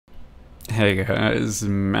Hey guys,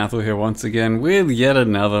 Mathel here once again with yet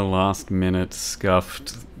another last minute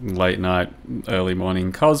scuffed late night, early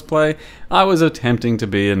morning cosplay. I was attempting to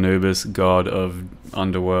be Anubis, god of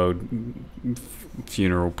underworld,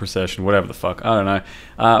 funeral procession, whatever the fuck, I don't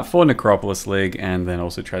know, for Necropolis League, and then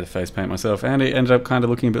also tried to face paint myself, and it ended up kind of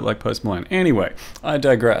looking a bit like Post Malone. Anyway, I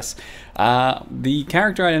digress. The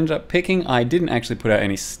character I ended up picking, I didn't actually put out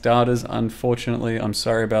any starters, unfortunately. I'm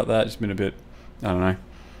sorry about that, it's been a bit, I don't know,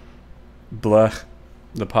 blech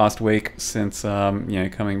the past week since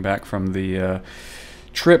coming back from the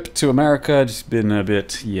trip to America. Just been a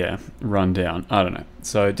bit run down, I don't know,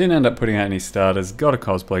 so didn't end up putting out any starters, got a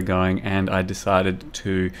cosplay going, and I decided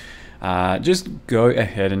to just go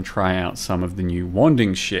ahead and try out some of the new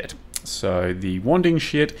wanding shit. So the wanding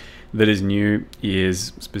shit that is new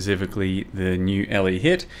is specifically the new Ellie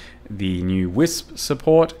hit, the new Wisp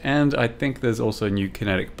support, and I think there's also new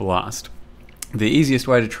Kinetic Blast. The easiest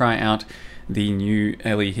way to try out the new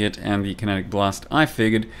Ellie hit and the Kinetic Blast, I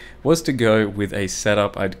figured, was to go with a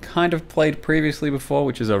setup I'd kind of played previously before,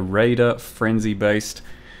 which is a Raider Frenzy based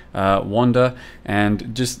wander,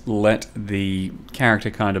 and just let the character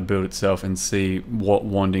kind of build itself and see what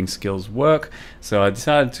wanding skills work. So I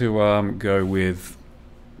decided to go with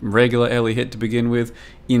regular Ellie hit to begin with,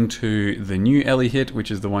 into the new Ellie hit, which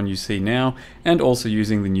is the one you see now, and also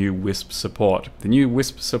using the new Wisp support. The new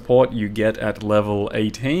Wisp support you get at level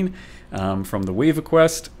 18 from the Weaver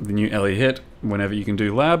quest. The new Ellie hit, whenever you can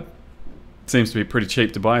do lab, seems to be pretty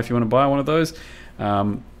cheap to buy if you want to buy one of those.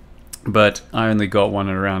 But I only got one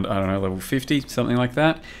at around, I don't know, level 50, something like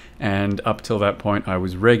that. And up till that point, I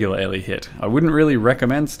was regular Ellie hit. I wouldn't really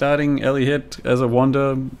recommend starting Ellie hit as a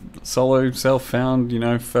wander, solo, self-found,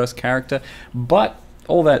 first character. But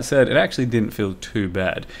all that said, it actually didn't feel too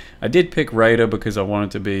bad. I did pick Raider because I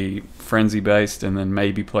wanted to be Frenzy based and then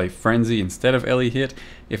maybe play Frenzy instead of Ellie hit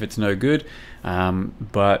if it's no good.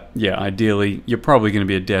 But yeah, ideally, you're probably going to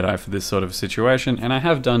be a Deadeye for this sort of situation. And I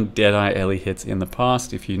have done Deadeye Ellie hits in the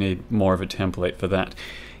past if you need more of a template for that.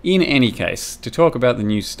 In any case, to talk about the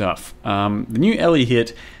new stuff, the new Ellie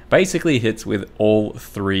hit basically hits with all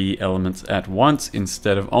three elements at once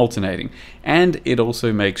instead of alternating, and it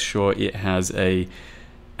also makes sure it has a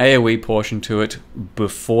AoE portion to it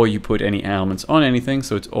before you put any elements on anything,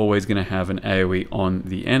 so it's always going to have an AoE on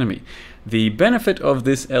the enemy. The benefit of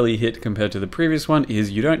this Ellie hit compared to the previous one is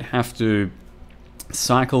you don't have to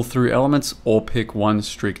cycle through elements or pick one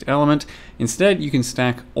strict element. Instead, you can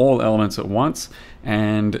stack all elements at once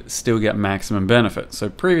and still get maximum benefit. So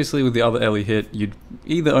previously with the other Ellie hit, you'd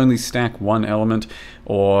either only stack one element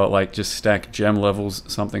or like just stack gem levels,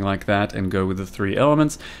 something like that, and go with the three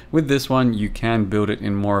elements. With this one, you can build it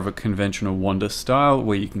in more of a conventional wander style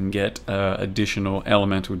where you can get additional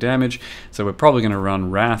elemental damage. So we're probably going to run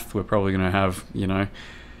Wrath, we're probably going to have,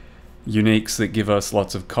 uniques that give us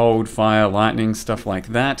lots of cold, fire, lightning, stuff like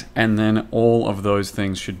that, and then all of those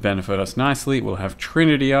things should benefit us nicely. We'll have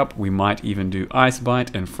Trinity up, we might even do Ice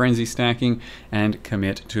Bite and Frenzy stacking, and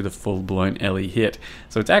commit to the full-blown Ellie hit.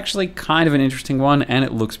 So it's actually kind of an interesting one, and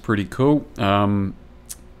it looks pretty cool.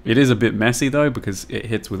 It is a bit messy though, because it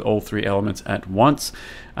hits with all three elements at once,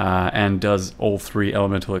 and does all three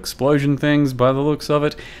elemental explosion things by the looks of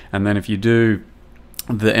it, and then if you do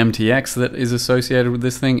the MTX that is associated with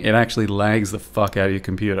this thing, it actually lags the fuck out of your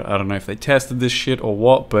computer. I don't know if they tested this shit or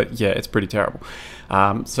what, but yeah, it's pretty terrible.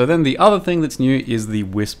 So then the other thing that's new is the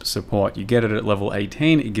Wisp support. You get it at level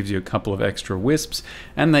 18, it gives you a couple of extra Wisps,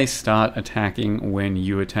 and they start attacking when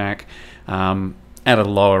you attack at a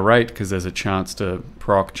lower rate, because there's a chance to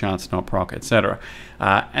proc, chance not proc, etc.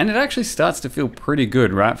 And it actually starts to feel pretty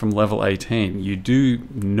good right from level 18. You do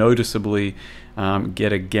noticeably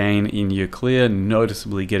get a gain in your clear,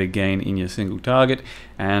 noticeably get a gain in your single target,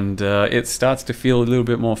 and it starts to feel a little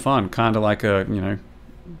bit more fun, kind of like a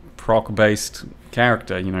proc-based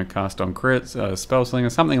character, cast on crits, spell slinger,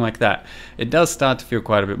 something like that. It does start to feel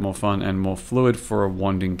quite a bit more fun and more fluid for a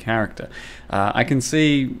wanding character. I can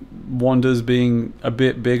see wanders being a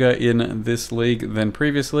bit bigger in this league than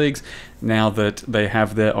previous leagues, now that they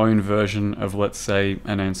have their own version of, let's say,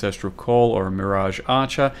 an Ancestral Call or a Mirage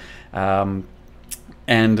Archer.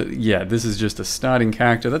 And yeah, this is just a starting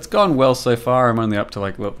character that's gone well so far. I'm only up to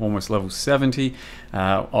like almost level 70.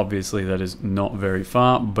 Obviously that is not very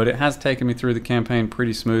far, but it has taken me through the campaign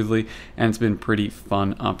pretty smoothly, and it's been pretty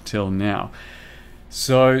fun up till now.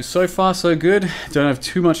 So far so good. Don't have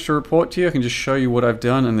too much to report to you. I can just show you what I've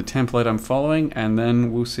done and the template I'm following, and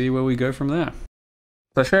then we'll see where we go from there.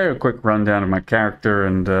 So I'll show you a quick rundown of my character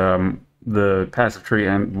and the passive tree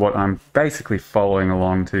and what I'm basically following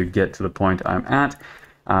along to get to the point I'm at.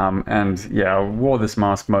 And yeah, I wore this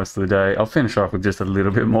mask most of the day. I'll finish off with just a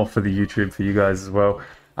little bit more for the YouTube for you guys as well.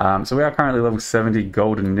 So we are currently level 70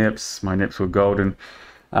 golden nips. My nips were golden.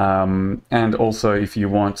 And also if you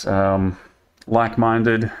want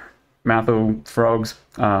like-minded Mathil frogs,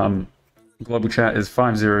 global chat is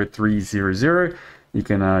 50300. You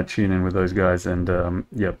can tune in with those guys and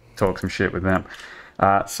yeah, talk some shit with them.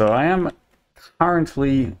 So I am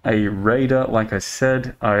currently a raider. Like I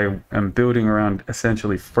said, I am building around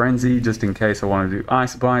essentially Frenzy just in case I want to do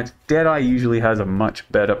Ice Bite. Deadeye usually has a much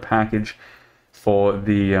better package for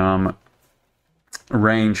the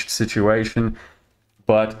ranged situation,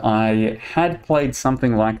 but I had played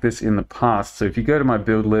something like this in the past. So if you go to my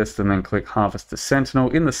build list and then click Harvest the Sentinel,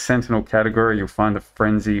 in the Sentinel category you'll find the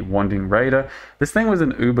Frenzy Wanding Raider. This thing was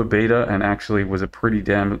an uber beta and actually was a pretty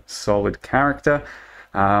damn solid character.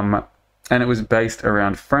 And it was based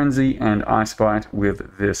around Frenzy and Ice Bite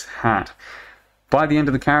with this hat. By the end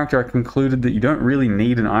of the character, I concluded that you don't really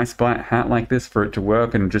need an Ice Bite hat like this for it to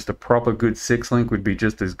work, and just a proper good 6-link would be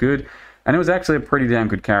just as good. And it was actually a pretty damn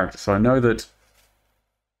good character, so I know that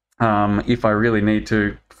if I really need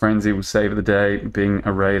to, Frenzy will save the day, being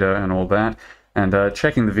a raider and all that. And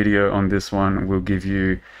checking the video on this one will give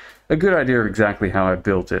you a good idea of exactly how I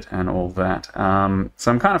built it and all that.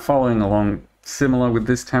 So I'm kind of following along similar with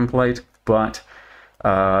this template, but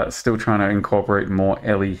still trying to incorporate more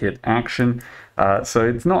Ellie hit action. So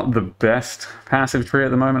it's not the best passive tree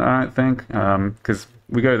at the moment, I don't think, because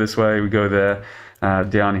we go this way, we go there,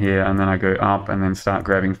 down here, and then I go up and then start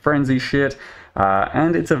grabbing Frenzy shit.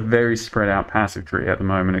 And it's a very spread out passive tree at the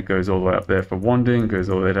moment. It goes all the way up there for Wanding, goes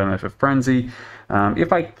all the way down there for Frenzy.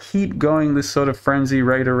 If I keep going this sort of Frenzy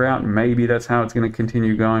Raider route, maybe that's how it's going to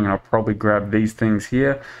continue going, and I'll probably grab these things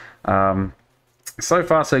here. So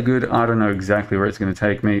far so good. I don't know exactly where it's going to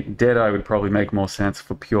take me. Deadeye would probably make more sense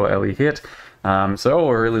for pure Ellie hit. So all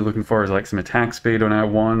we're really looking for is like some attack speed on our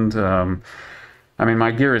wand. I mean,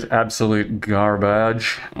 my gear is absolute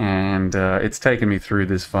garbage, and it's taken me through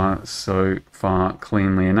this so far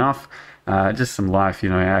cleanly enough. Just some life, you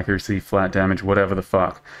know, accuracy, flat damage, whatever the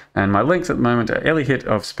fuck. And my links at the moment are Ellie hit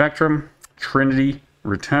of Spectrum, Trinity,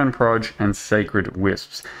 Return Proj, and Sacred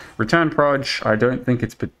Wisps. Return Proj, I don't think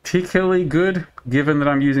it's particularly good, given that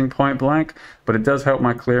I'm using Point Blank, but it does help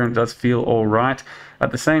my clear and it does feel alright.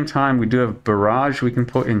 At the same time, we do have Barrage we can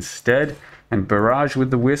put instead, and Barrage with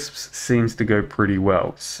the Wisps seems to go pretty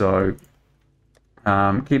well. So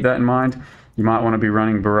keep that in mind. You might want to be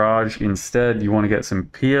running Barrage instead. You want to get some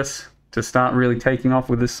Pierce to start really taking off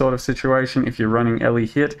with this sort of situation if you're running Ellie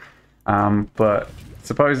hit. But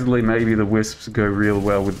supposedly maybe the Wisps go real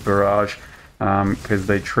well with Barrage because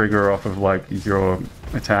they trigger off of like your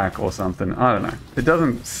attack or something. I don't know. It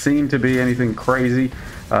doesn't seem to be anything crazy,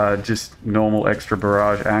 just normal extra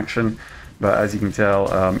Barrage action. But as you can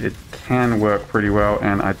tell, it can work pretty well,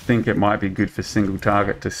 and I think it might be good for single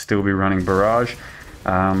target to still be running Barrage.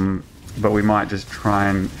 But we might just try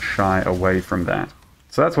and shy away from that.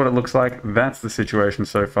 So that's what it looks like. That's the situation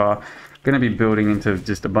so far. Going to be building into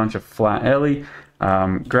just a bunch of flat Ellie.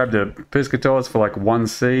 Grabbed a Piscators for like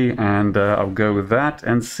 1C, and I'll go with that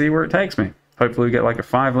and see where it takes me. Hopefully we get like a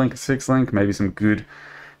 5-link, a 6-link, maybe some good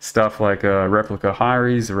stuff like a Replica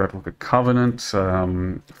Hyres, a Replica Covenant.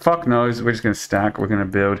 Fuck knows, we're just going to stack, we're going to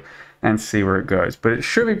build and see where it goes. But it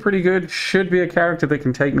should be pretty good, should be a character that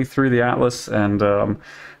can take me through the Atlas and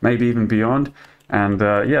maybe even beyond. And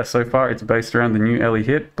yeah, so far it's based around the new Ellie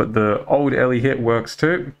hit, but the old Ellie hit works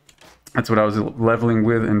too. That's what I was leveling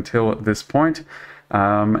with until this point.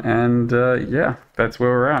 Yeah, that's where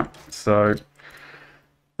we're at. So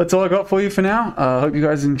that's all I got for you for now. Hope you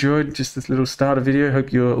guys enjoyed just this little starter video.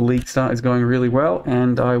 Hope your league start is going really well,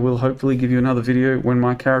 and I will hopefully give you another video when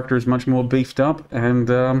my character is much more beefed up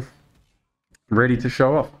and ready to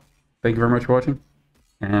show off. Thank you very much for watching.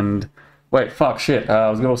 And wait, fuck, shit. I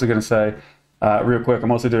was also going to say, real quick,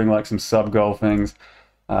 I'm also doing like some sub-goal things.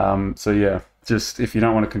 So yeah, just if you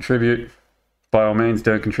don't want to contribute, by all means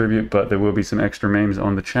don't contribute, but there will be some extra memes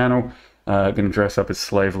on the channel. Going to dress up as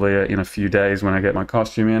Slave Leia in a few days when I get my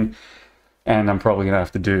costume in, and I'm probably going to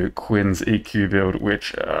have to do Quinn's EQ build,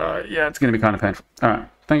 which yeah, it's going to be kind of painful. Alright,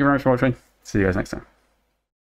 thank you very much for watching. See you guys next time.